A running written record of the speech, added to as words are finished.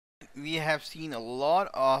we have seen a lot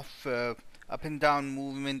of up and down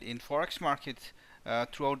movement in forex markets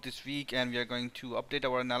throughout this week, and we are going to update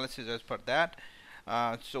our analysis as per that.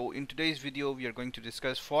 So in today's video we are going to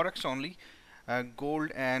discuss forex only.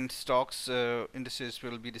 Gold and stocks indices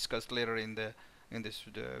will be discussed later in this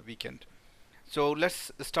weekend. So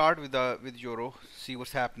let's start with euro, see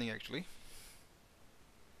what's happening actually.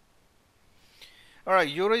 Alright,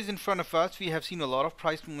 euro is in front of us. We have seen a lot of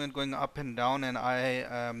price movement going up and down, and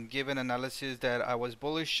I gave an analysis that I was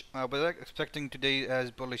bullish. I was expecting today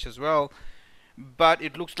as bullish as well, but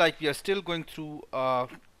it looks like we are still going through a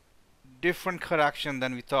different correction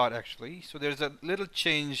than we thought actually. So there's a little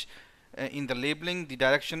change in the labeling. The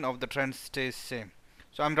direction of the trend stays same.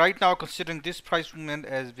 So I'm right now considering this price movement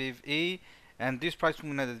as wave A, and this price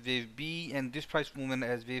movement as wave B, and this price movement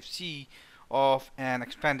as wave C of an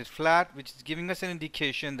expanded flat, which is giving us an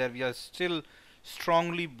indication that we are still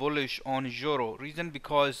strongly bullish on euro. Reason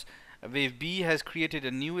because wave B has created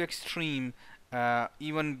a new extreme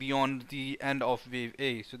even beyond the end of wave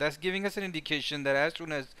A. So that's giving us an indication that as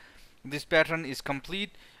soon as this pattern is complete,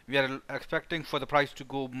 we are expecting for the price to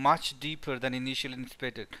go much deeper than initially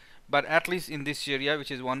anticipated, but at least in this area,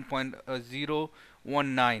 which is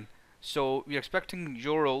 1.019. So we are expecting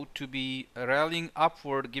euro to be rallying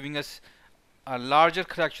upward, giving us a larger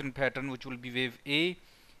correction pattern, which will be wave A,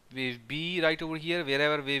 wave B right over here,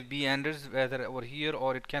 wherever wave B enters, whether over here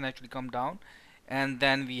or it can actually come down, and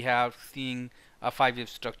then we have seeing a 5-wave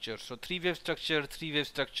structure. So 3-wave structure, 3-wave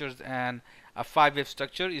structures, and a 5-wave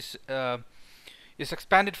structure is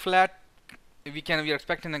expanded flat. We are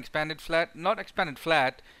expecting an expanded flat, not expanded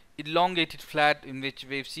flat, elongated flat, in which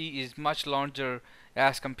wave C is much larger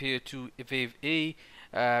as compared to wave A.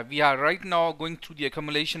 We are right now going through the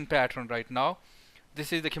accumulation pattern right now.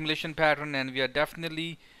 This is the accumulation pattern, and we are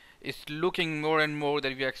definitely, it's looking more and more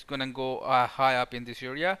that we are going to go high up in this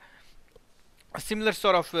area. A similar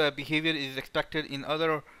sort of behavior is expected in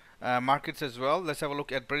other markets as well. Let's have a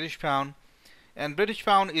look at British pound, and British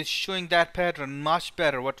pound is showing that pattern much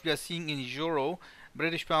better. What we are seeing in euro,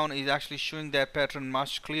 British pound is actually showing that pattern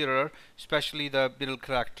much clearer, especially the middle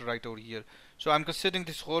character right over here. So I'm considering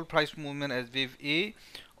this whole price movement as wave A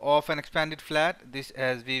of an expanded flat, this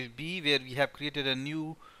as wave B, where we have created a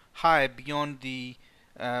new high beyond the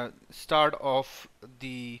start of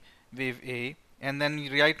the wave A, and then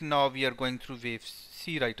right now we are going through wave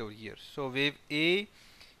C right over here. So wave A,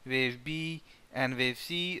 wave B, and wave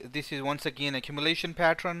C. This is once again accumulation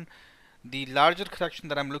pattern. The larger correction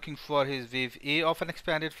that I'm looking for is wave A of an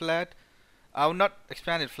expanded flat. Not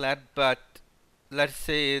expanded flat, but let's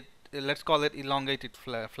call it elongated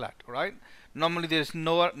flat. Alright, normally there's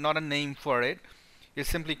not a name for it. It's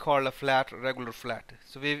simply called a flat, regular flat.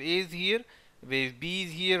 So wave A is here, wave B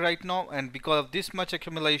is here right now, and because of this much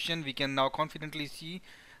accumulation, we can now confidently see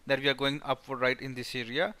that we are going upward right in this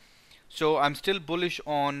area. So I'm still bullish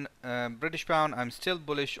on British pound. I'm still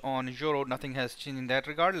bullish on euro. Nothing has changed in that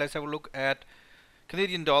regard. Let's have a look at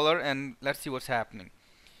Canadian dollar, and let's see what's happening.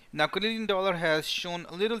 Now Canadian dollar has shown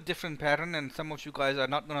a little different pattern, and some of you guys are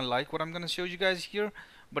not gonna like what I'm gonna show you guys here,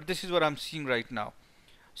 but this is what I'm seeing right now.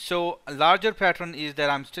 So a larger pattern is that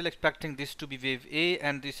I'm still expecting this to be wave A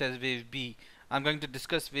and this as wave B. I'm going to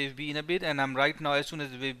discuss wave B in a bit, and I'm right now, as soon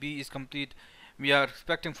as wave B is complete, we are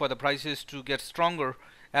expecting for the prices to get stronger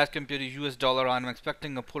as compared to US dollar. I'm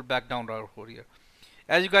expecting a pullback down right over here.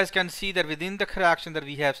 As you guys can see that within the correction that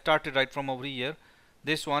we have started right from over here,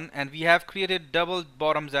 this one, and we have created double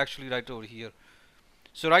bottoms actually right over here.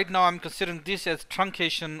 So right now I'm considering this as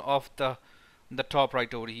truncation of the top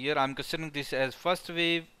right over here. I'm considering this as first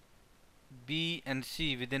wave, B and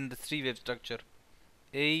C within the 3-wave structure.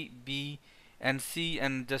 A, B and C,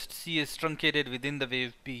 and just C is truncated within the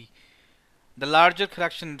wave B. The larger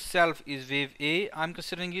correction itself is wave A. I'm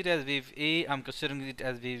considering it as wave A, I'm considering it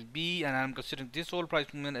as wave B, and I'm considering this whole price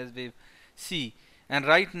movement as wave C. And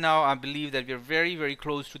right now I believe that we are very, very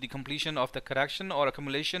close to the completion of the correction, or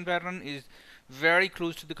accumulation pattern is very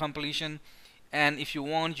close to the completion. And if you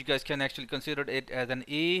want, you guys can actually consider it as an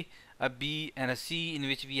A, a B, and a C, in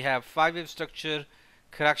which we have 5-wave structure,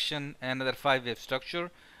 correction, and another 5-wave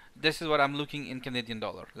structure. This is what I'm looking in Canadian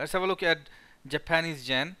dollar. Let's have a look at Japanese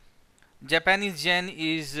yen. Japanese yen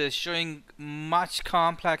is showing much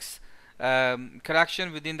complex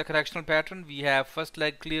correction within the correctional pattern. We have first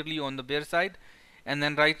leg clearly on the bear side, and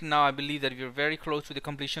then right now I believe that we are very close to the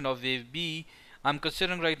completion of wave B. I'm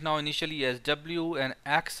considering right now initially as W and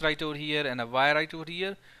X right over here and a Y right over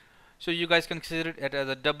here. So you guys can consider it as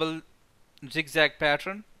a double zigzag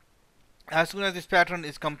pattern. As soon as this pattern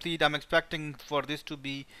is complete, I'm expecting for this to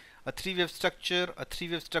be a 3-wave structure, a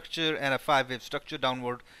 3-wave structure, and a 5-wave structure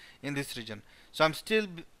downward in this region. So I'm still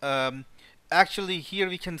actually here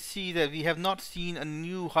we can see that we have not seen a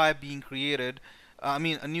new high being created. I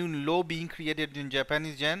mean a new low being created in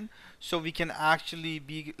Japanese yen, so we can actually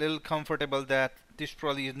be a little comfortable that this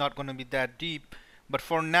probably is not going to be that deep. But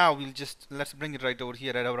for now, let's bring it right over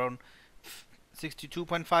here at around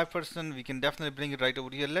 62.5%. We can definitely bring it right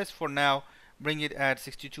over here. Let's for now bring it at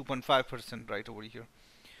 62.5% right over here.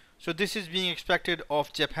 So this is being expected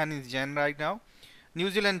of Japanese yen right now. New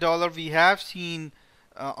Zealand dollar, we have seen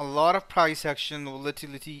a lot of price action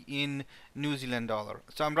volatility in New Zealand dollar.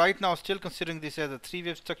 So I'm right now still considering this as a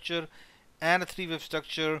three-wave structure and a three-wave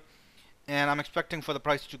structure, and I'm expecting for the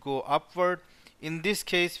price to go upward. In this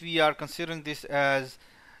case, we are considering this as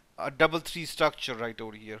a double three structure right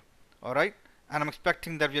over here. Alright, and I'm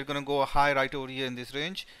expecting that we are going to go high right over here in this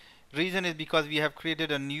range. Reason is because we have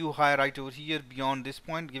created a new high right over here beyond this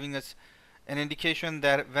point, giving us an indication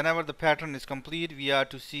that whenever the pattern is complete, we are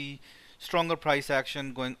to see stronger price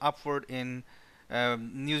action going upward in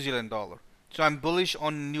New Zealand dollar. So I'm bullish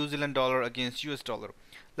on New Zealand dollar against US dollar.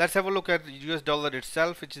 Let's have a look at US dollar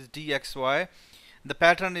itself, which is DXY. The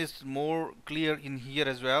pattern is more clear in here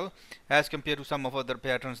as well as compared to some of other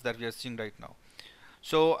patterns that we are seeing right now.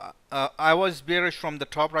 So I was bearish from the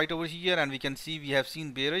top right over here, and we can see we have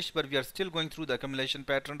seen bearish, but we are still going through the accumulation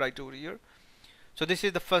pattern right over here. So this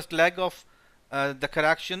is the first leg of the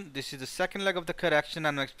correction. This is the second leg of the correction.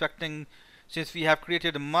 I'm expecting, since we have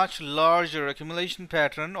created a much larger accumulation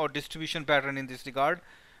pattern or distribution pattern in this regard,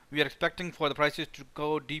 we are expecting for the prices to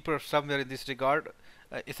go deeper somewhere in this regard,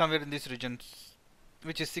 somewhere in this region,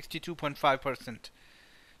 which is 62.5%.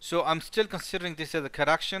 So I'm still considering this as a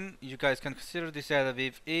correction. You guys can consider this as a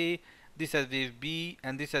wave A, this as wave B,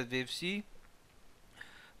 and this as wave C.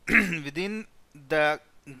 within the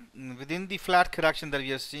flat correction that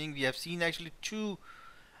we are seeing, we have seen actually two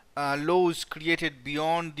lows created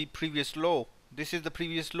beyond the previous low. This is the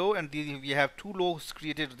previous low, and we have two lows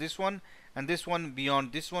created, this one and this one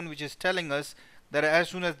beyond this one, which is telling us that as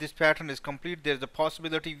soon as this pattern is complete, there's a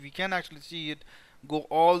possibility we can actually see it go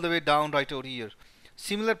all the way down right over here.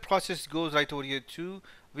 Similar process goes right over here too.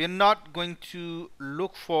 We are not going to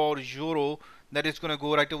look for euro that is going to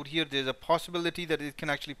go right over here. There's a possibility that it can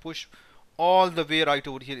actually push all the way right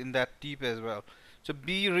over here in that deep as well. So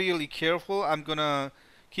be really careful. I'm gonna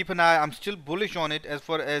keep an eye. I'm still bullish on it. As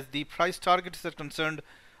far as the price targets are concerned,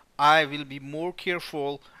 I will be more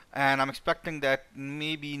careful, and I'm expecting that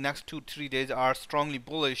maybe next 2-3 days are strongly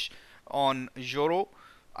bullish on euro.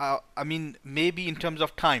 I mean, maybe in terms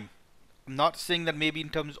of time. I'm not saying that maybe in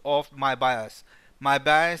terms of my bias. My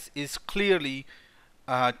bias is clearly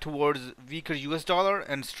towards weaker US dollar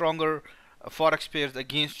and stronger forex pairs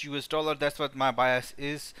against US dollar. That's what my bias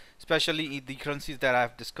is, especially in the currencies that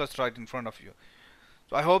I've discussed right in front of you.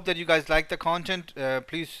 So I hope that you guys like the content.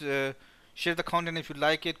 Please share the content if you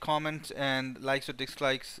like it, comment and likes or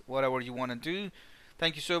dislikes, whatever you want to do.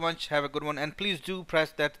 Thank you so much. Have a good one, and please do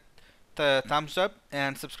press that thumbs up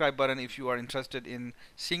and subscribe button if you are interested in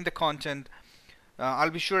seeing the content. I'll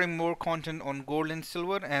be sharing more content on gold and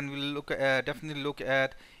silver, and we'll definitely look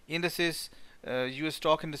at indices, US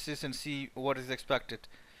stock indices, and see what is expected.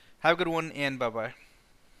 Have a good one, and bye bye.